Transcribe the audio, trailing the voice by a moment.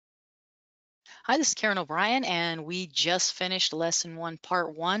Hi, this is Karen O'Brien, and we just finished lesson one,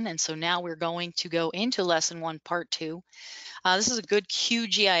 part one. And so now we're going to go into lesson one, part two. This is a good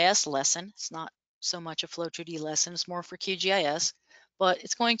QGIS lesson. It's not so much a Flow 2D lesson, it's more for QGIS, but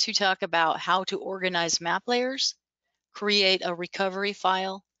it's going to talk about how to organize map layers, create a recovery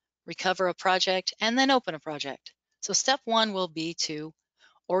file, recover a project, and then open a project. So step one will be to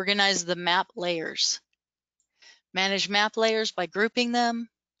organize the map layers. Manage map layers by grouping them.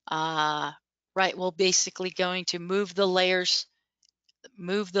 Right, we're basically going to move the layers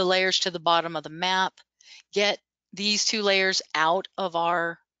to the bottom of the map, get these two layers out of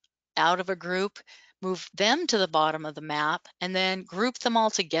a group, move them to the bottom of the map, and then group them all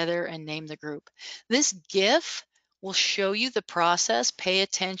together and name the group. This GIF will show you the process. Pay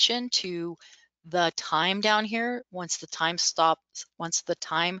attention to the time down here. Once the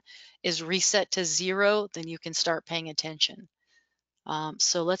time is reset to 0, then you can start paying attention.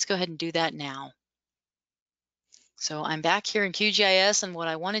 So let's go ahead and do that now. So I'm back here in QGIS, and what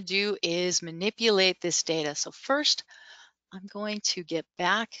I want to do is manipulate this data. So first, I'm going to get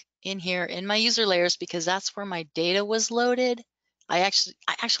back in here in my user layers because that's where my data was loaded. I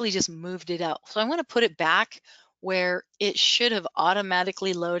actually just moved it out. So I'm going to put it back where it should have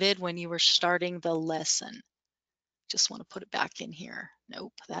automatically loaded when you were starting the lesson. Just want to put it back in here.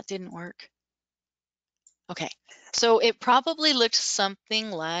 Nope, that didn't work. Okay, so it probably looked something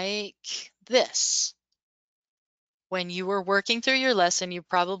like this. When you were working through your lesson, you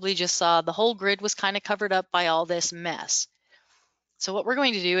probably just saw the whole grid was kind of covered up by all this mess. So what we're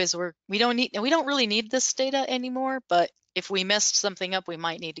going to do is we don't really need this data anymore, but if we messed something up, we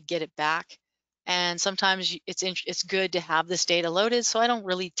might need to get it back. And sometimes it's good to have this data loaded, so I don't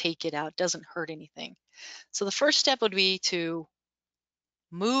really take it out. It doesn't hurt anything. So the first step would be to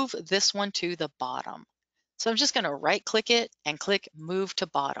move this one to the bottom. So I'm just going to right click it and click move to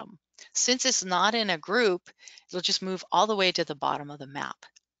bottom. Since it's not in a group, it'll just move all the way to the bottom of the map.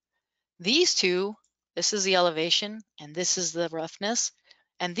 These two, this is the elevation and this is the roughness,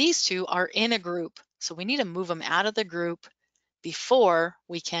 and these two are in a group. So we need to move them out of the group before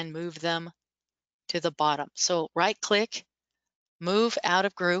we can move them to the bottom. So right click, move out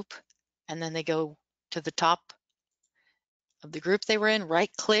of group, and then they go to the top of the group they were in,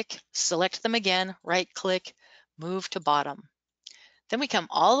 right click, select them again, right click, move to bottom. Then we come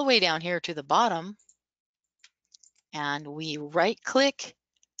all the way down here to the bottom and we right click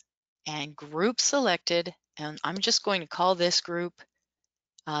and group selected. And I'm just going to call this group,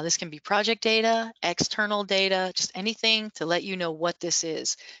 this can be project data, external data, just anything to let you know what this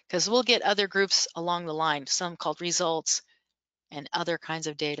is, because we'll get other groups along the line, some called results and other kinds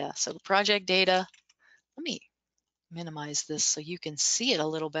of data. So project data, let me minimize this so you can see it a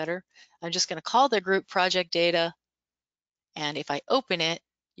little better. I'm just going to call the group project data. And if I open it,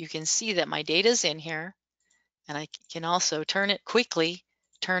 you can see that my data is in here. And I can also turn it quickly,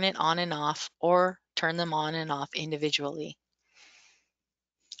 turn it on and off, or turn them on and off individually.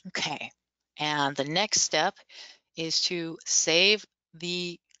 Okay, and the next step is to save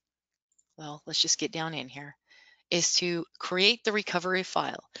let's just get down in here, is to create the recovery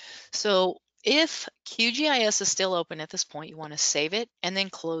file. So if QGIS is still open at this point, you want to save it and then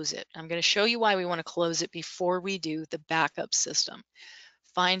close it. I'm going to show you why we want to close it before we do the backup system.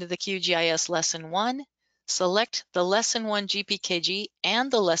 Find the QGIS lesson 1, select the lesson 1 GPKG and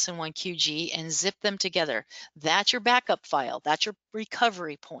the lesson 1 QG and zip them together. That's your backup file. That's your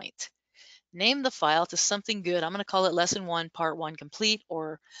recovery point. Name the file to something good. I'm going to call it lesson 1 part 1 complete,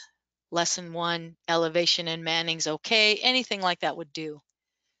 or lesson 1 elevation and Manning's okay. Anything like that would do.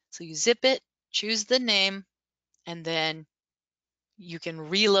 So you zip it, choose the name, and then you can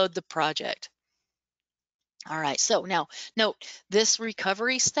reload the project. All right, so now note this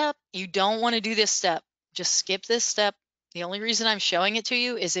recovery step, you don't want to do this step. Just skip this step. The only reason I'm showing it to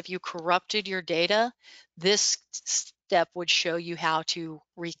you is if you corrupted your data, this step would show you how to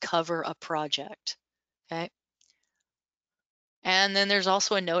recover a project, okay? And then there's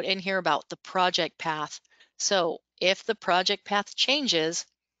also a note in here about the project path. So if the project path changes,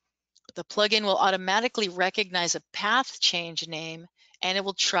 the plugin will automatically recognize a path change name and it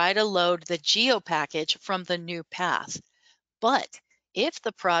will try to load the geo package from the new path. But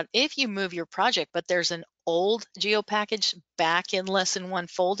if you move your project, but there's an old geo package back in lesson 1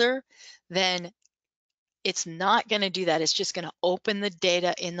 folder, then it's not going to do that. It's just going to open the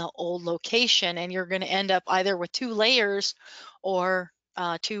data in the old location, and you're going to end up either with 2 layers or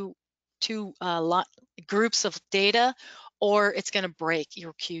two groups of data, or it's going to break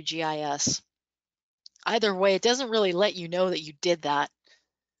your QGIS. Either way, it doesn't really let you know that you did that.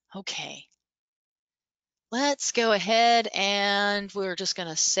 Okay, let's go ahead and we're just going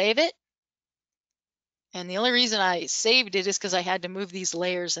to save it. And the only reason I saved it is because I had to move these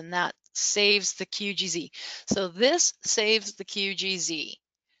layers, and that saves the QGZ. So this saves the QGZ.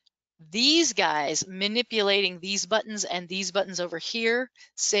 These guys manipulating these buttons and these buttons over here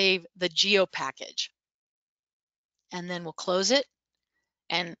save the geo package. And then we'll close it.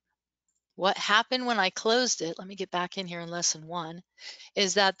 And what happened when I closed it, let me get back in here in lesson 1,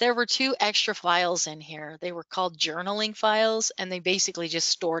 is that there were 2 extra files in here. They were called journaling files, and they basically just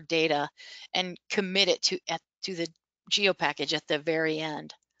store data and commit it to the geo package at the very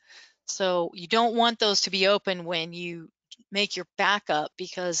end. So you don't want those to be open when you make your backup,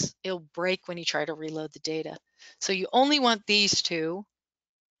 because it'll break when you try to reload the data. So you only want these 2,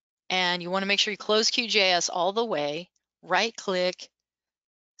 and you want to make sure you close QGIS all the way, right click,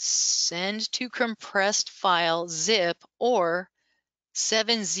 send to compressed file zip, or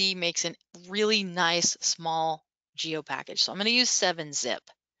 7Z makes a really nice small geo package. So I'm going to use 7-zip.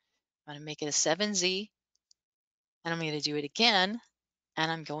 I'm going to make it a 7Z, and I'm going to do it again,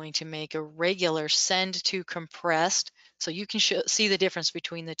 and I'm going to make a regular send to compressed so you can see the difference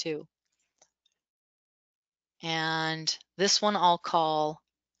between the 2. And this one I'll call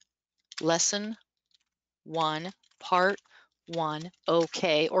lesson 1 part 1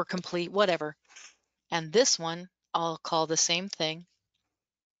 okay, or complete, whatever. And this one I'll call the same thing,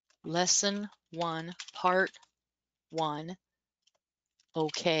 lesson 1 part 1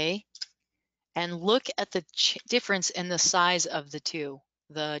 okay. And look at the difference in the size of the 2.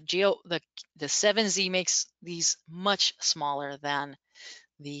 The 7Z makes these much smaller than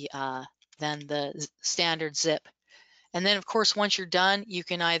the standard zip. And then of course, once you're done, you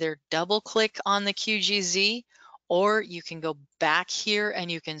can either double click on the QGZ, or you can go back here and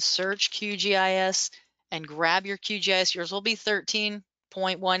you can search QGIS and grab your QGIS. Yours will be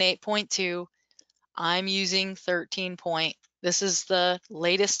 13.18.2. I'm using 13. This is the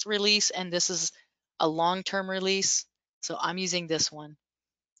latest release, and this is a long-term release. So I'm using this one.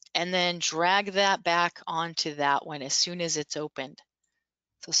 And then drag that back onto that one as soon as it's opened.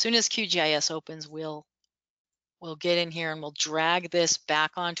 So as soon as QGIS opens, we'll get in here and we'll drag this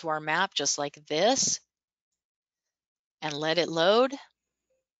back onto our map just like this and let it load.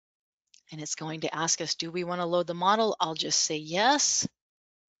 And it's going to ask us, do we want to load the model? I'll just say yes.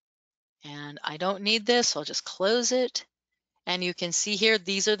 And I don't need this, so I'll just close it. And you can see here,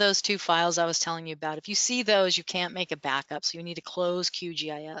 these are those 2 files I was telling you about. If you see those, you can't make a backup, so you need to close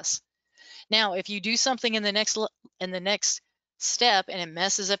QGIS. Now, if you do something in the next step and it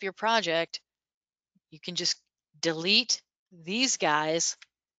messes up your project, you can just delete these guys,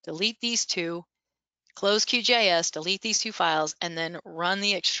 delete these 2, close QGIS, delete these 2 files, and then run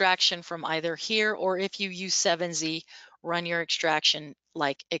the extraction from either here, or if you use 7Z, run your extraction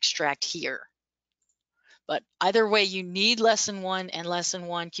like extract here. But either way, you need lesson 1 and lesson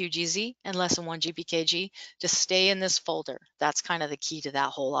 1 QGZ and lesson 1 GPKG to stay in this folder. That's kind of the key to that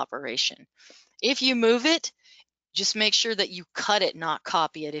whole operation. If you move it, just make sure that you cut it, not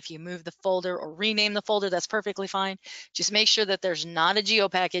copy it. If you move the folder or rename the folder, that's perfectly fine. Just make sure that there's not a geo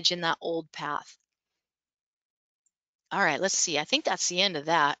package in that old path. All right, let's see. I think that's the end of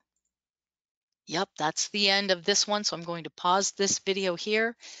that. Yep, that's the end of this one. So I'm going to pause this video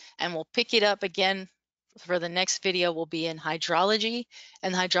here, and we'll pick it up again for the next video. Will be in hydrology,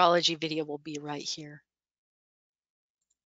 and the hydrology video will be right here.